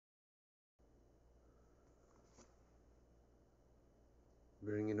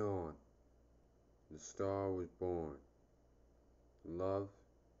Bring it on. The star was born. Love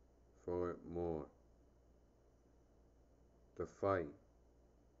for it more. The fight.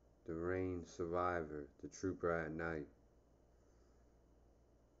 The rain survivor. The trooper at night.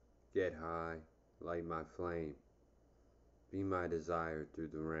 Get high. Light my flame. Be my desire through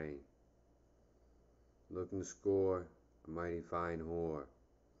the rain. Looking to score. A mighty fine whore.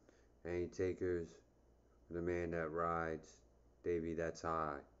 Any takers? The man that rides. Davey that's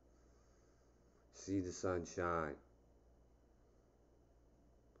high. See the sun shine.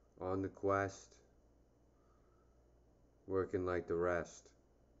 On the quest, working like the rest,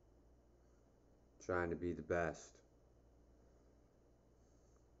 trying to be the best.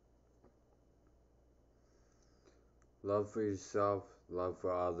 Love for yourself, love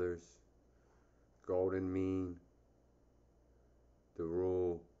for others, golden mean, the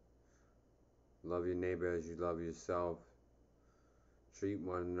rule. Love your neighbor as you love yourself. Treat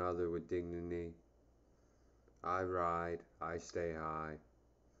one another with dignity. I ride, I stay high.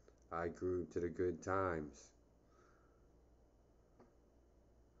 I grew to the good times.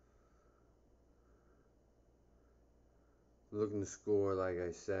 Looking to score, like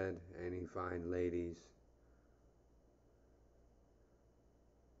I said, any fine ladies.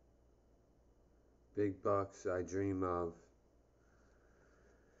 Big bucks I dream of.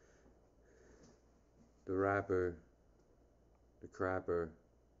 The rapper, the crapper,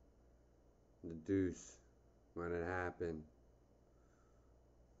 the deuce when it happened.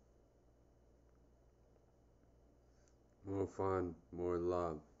 More fun, more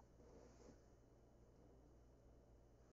love.